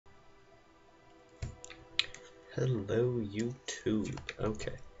Hello, YouTube.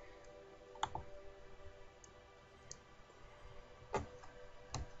 Okay.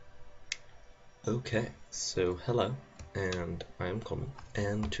 Okay, so hello, and I'm Coleman,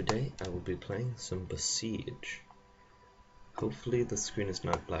 and today I will be playing some Besige. Hopefully the screen is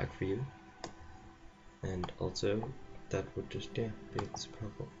not black for you, and also that would just, be super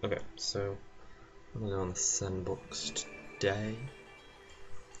helpful. Okay, so I'm gonna go on the sandbox today,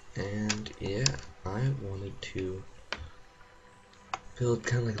 and yeah, I wanted to build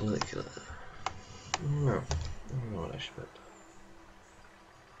kind of like a, I don't know what I should build.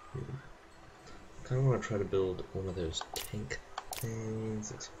 I kind of want to try to build one of those tank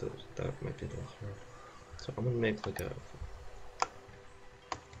things, except that might be a little hard. So I'm gonna make like a,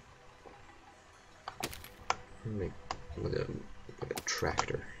 like a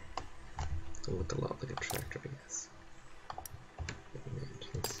tractor. It'll look a lot like a tractor, I guess.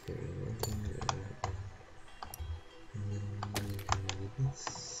 Let's get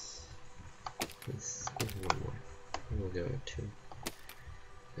this, one more. We'll go at 2.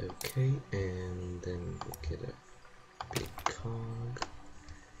 Okay, and then we'll get a big cog,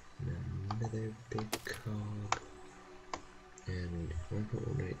 and another big cog, and I'm put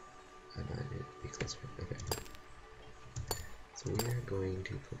one right. I need to be closer. Okay. So we are going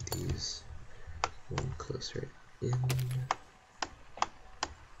to put these one closer in,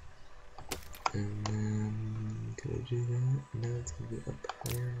 and then can I do that? Now it's gonna be up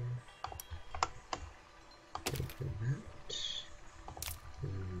higher. Open that.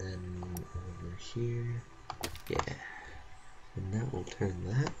 And then over here, yeah, and that will turn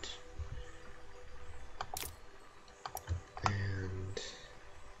that, and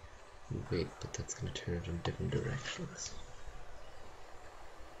wait, but that's going to turn it in different directions.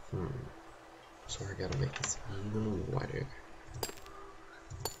 So I gotta make this a little wider.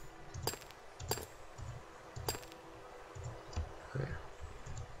 Okay.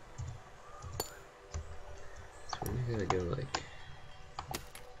 So we gotta go like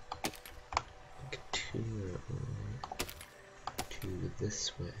 2 to this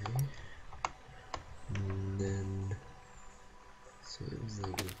way, and then so it was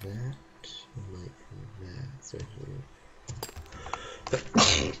like that, and like that. So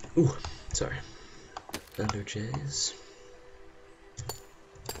ooh, sorry. Allergies.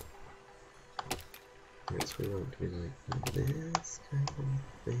 Right, so we want it to be like this kind of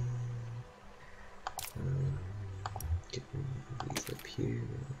thing. Get these up here,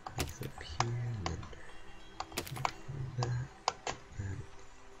 these up here, and then that,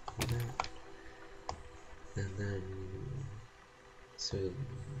 and then, so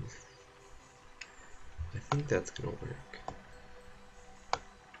I think that's gonna work.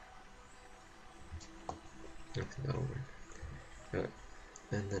 I think that'll work. Okay,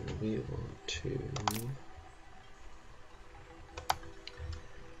 and then we want to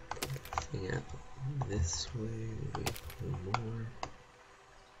put the thing out this way, maybe a little more,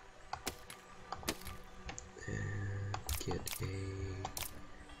 and get a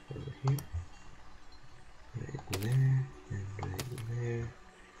over here. Right there, and right there,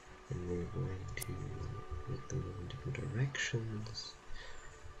 and we're going to make them move in different directions,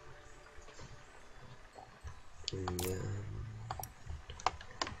 and then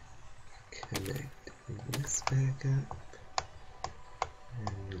connect this back up,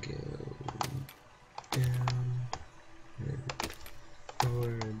 and go down, and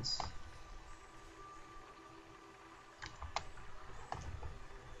forwards,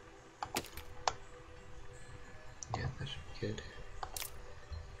 yeah, that should be good.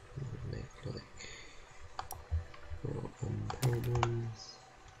 Make like little problems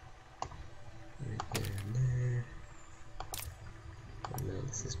right there and there. And now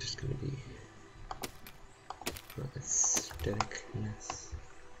this is just going to be for aestheticness.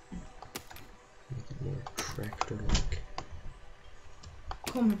 Make it more tractor-like.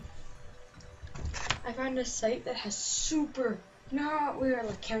 Coleman, I found a site that has super. No, we were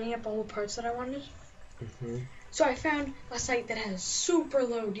like counting up all the parts that I wanted. So I found a site that has super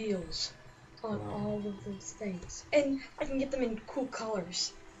low deals on all of those things, and I can get them in cool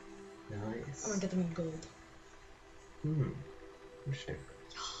colors. Nice. I'm gonna get them in gold. Interesting.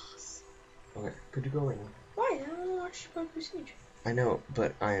 Yes. Okay, could you go in? Why? I don't watch Besige. I know,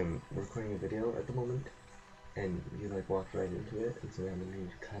 but I am recording a video at the moment, and you like walked right into it, and so I'm gonna need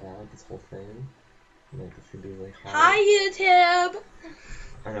to cut out this whole thing. Like, this could be really hard. Hi, YouTube!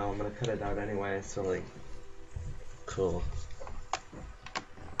 I know, I'm gonna cut it out anyway, so like, cool.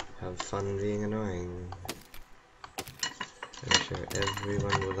 Have fun being annoying. I'm sure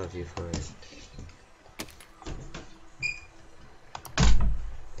everyone will love you for it.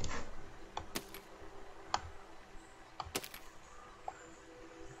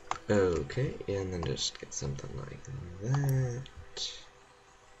 Okay, and then just get something like that.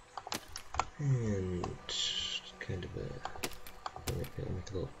 And kind of make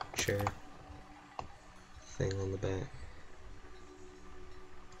a little chair thing on the back.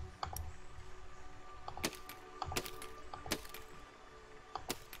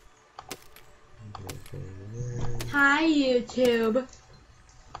 Hi, YouTube.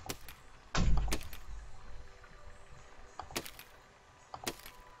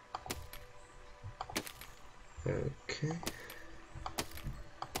 Okay.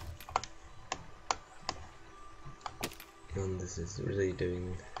 And this is really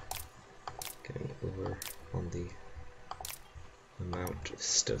getting over on the amount of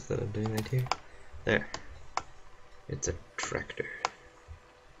stuff that I'm doing right here. There. It's a tractor.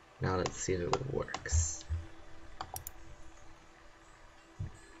 Now let's see if it works.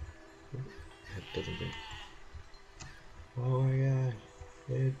 That doesn't work. Oh my god.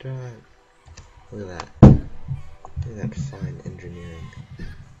 It drive. Look at that. Look at that fine engineering.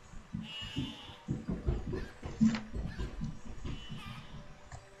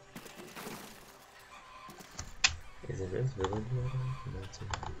 Is it this village mode? No, it's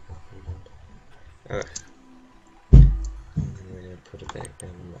not. Okay. And then we're gonna put it back down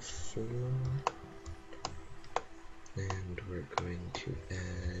on the floor. And we're going to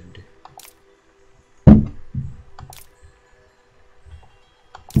add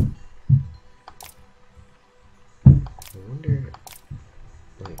I wonder,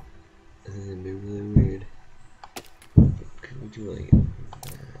 like, this is gonna be really weird. Could we do like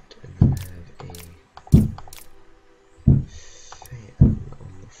that and then have a fan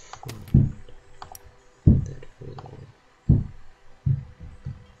on the front that will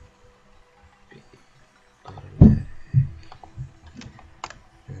be automatic?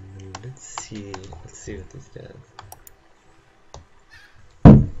 And then let's see what this does.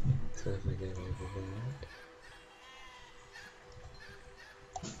 So if I get over that.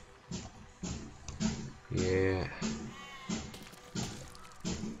 Yeah.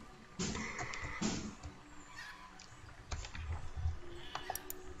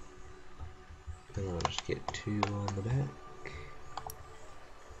 And I'll just get 2 on the back.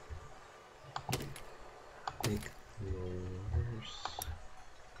 Make the reverse.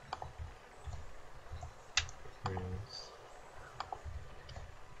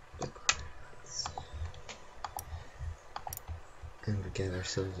 Backwards. And we got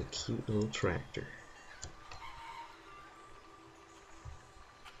ourselves a cute little tractor.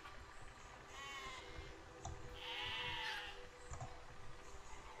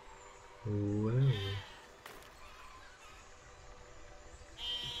 Whoa.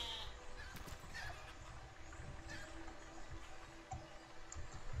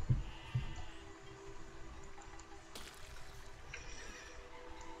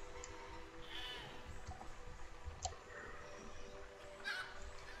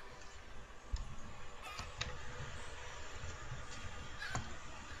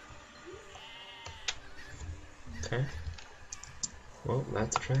 Okay. Well,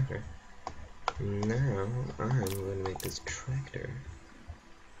 that's a tractor. Now, I'm going to make this tractor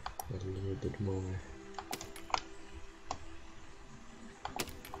a little bit more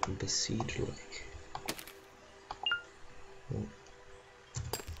Besige-like. Oh.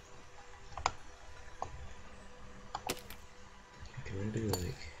 Can I do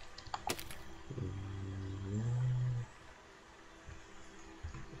like...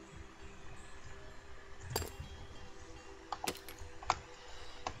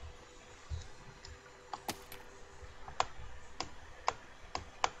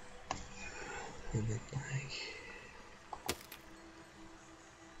 And then like...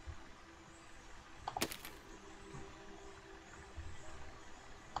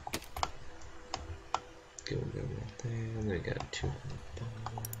 Go right there, and then I got 2 on the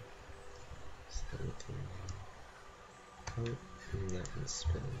bottom. So that out, and that one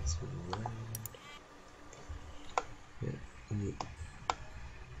spins around. Yeah, and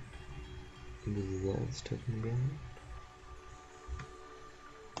the walls touching the ground.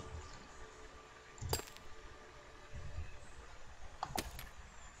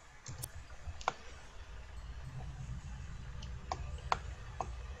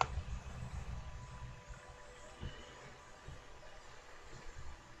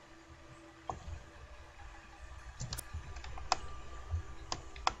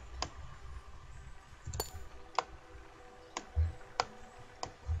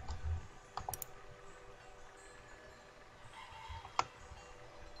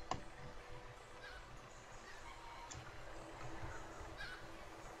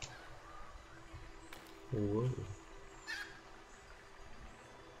 Whoa.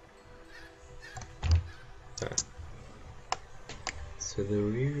 So the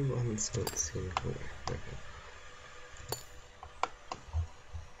rear ones don't seem to work.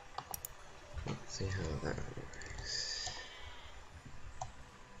 Let's see how that works.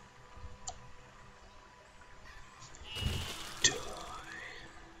 Die.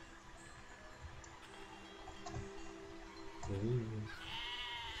 Ooh.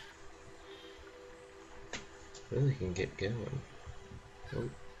 Really can get going. Oh,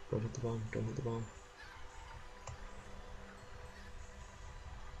 don't hit the bomb, don't hit the bomb.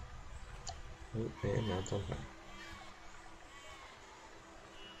 Oh, and now it's on fire.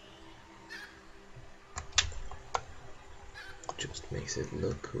 Just makes it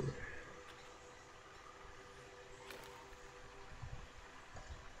look cooler.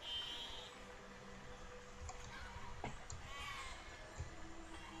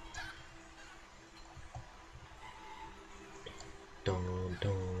 Dun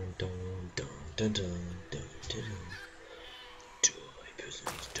dun dun dun dun dun dun dun. Die,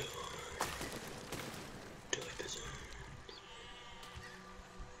 peasants, die. Die, peasants.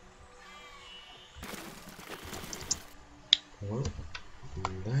 Well,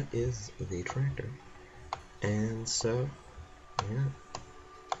 that is the tractor. And so, yeah,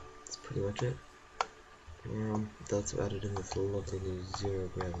 that's pretty much it. That's added in this lovely new zero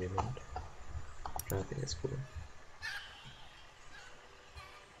gravity mode, which I think is cool.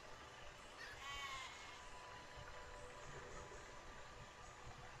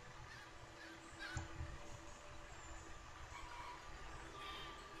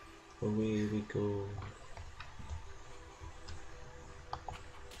 Away we go.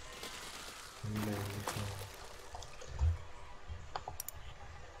 And down we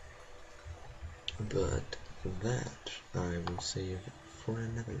go. But that I will save for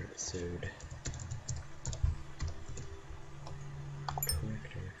another episode.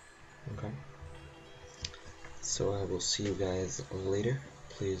 Tractor. Okay. So I will see you guys later.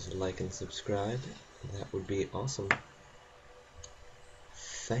 Please like and subscribe. That would be awesome.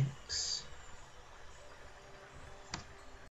 Thanks.